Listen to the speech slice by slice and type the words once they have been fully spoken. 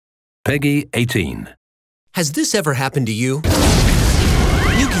Peggy 18. Has this ever happened to you?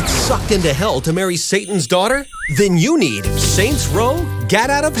 You get sucked into hell to marry Satan's daughter? Then you need Saints Row: Gat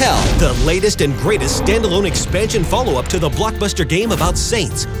Out of Hell, the latest and greatest standalone expansion follow-up to the blockbuster game about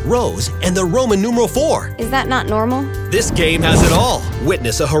saints, rows, and the Roman numeral 4. Is that not normal? This game has it all.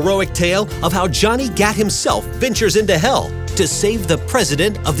 Witness a heroic tale of how Jonny Gat himself ventures into hell to save the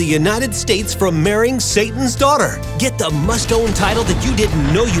President of the United States from marrying Satan's daughter. Get the must-own title that you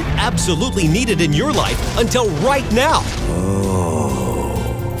didn't know you absolutely needed in your life until right now.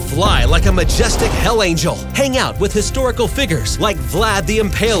 Fly like a majestic hell angel. Hang out with historical figures like Vlad the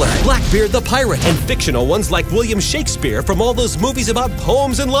Impaler, Blackbeard the Pirate, and fictional ones like William Shakespeare from all those movies about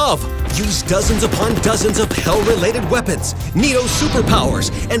poems and love. Use dozens upon dozens of hell-related weapons, Neo superpowers,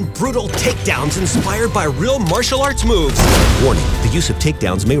 and brutal takedowns inspired by real martial arts moves. Warning, the use of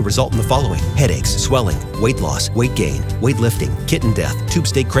takedowns may result in the following: headaches, swelling, weight loss, weight gain, weightlifting, kitten death, tube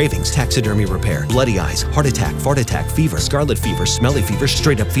steak cravings, taxidermy repair, bloody eyes, heart attack, fart attack, fever, scarlet fever, smelly fever,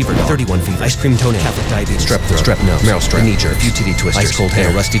 straight up fever, 31 fever, ice cream toenail, Catholic diabetes, strep throat, strep nose, marrow strep, knee jerk, few titty twisters, ice cold hair,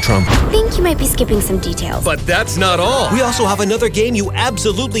 rusty trump. I think you might be skipping some details. But that's not all. We also have another game you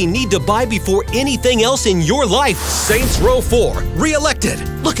absolutely need to buy before anything else in your life: Saints Row 4: Re-elected.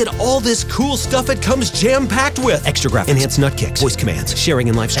 Look at all this cool stuff it comes jam-packed with. Extra graphics, enhanced nut kicks, voice commands, sharing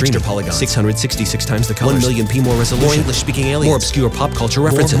and live streaming, extra polygons, 666 times the colors, 1 million more resolution, more English-speaking aliens, more obscure pop culture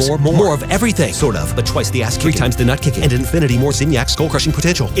references, more of everything, sort of, but twice the ass kicking, 3 times the nut kicking, and infinity more Zinyak skull-crushing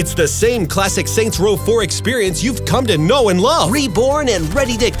potential. It's the same classic Saints Row 4 experience you've come to know and love, reborn and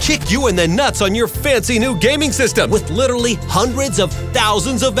ready to kick you in the nuts on your fancy new gaming system, with literally hundreds of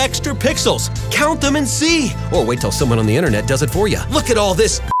thousands of extra pixels. Count them and see, or wait till someone on the internet does it for you. Look at all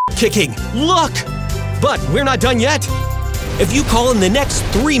this kicking. Look! But we're not done yet. If you call in the next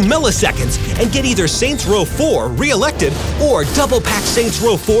 3 milliseconds and get either Saints Row 4 Re-elected or Double Pack Saints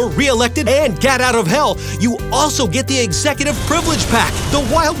Row 4 Re-elected and Gat Out of Hell, you also get the Executive Privilege Pack, the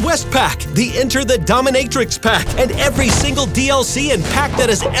Wild West Pack, the Enter the Dominatrix Pack, and every single DLC and pack that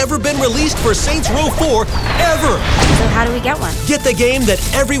has ever been released for Saints Row 4 ever. So how do we get one? Get the game that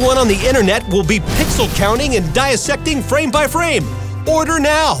everyone on the internet will be pixel counting and dissecting frame by frame. Order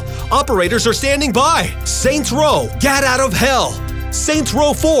now. Operators are standing by. Saints Row: Gat Out of Hell. Saints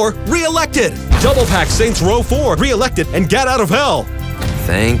Row 4 Re-elected. Double Pack Saints Row 4 Re-elected and Gat Out of Hell.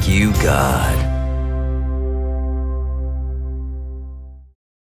 Thank you, God.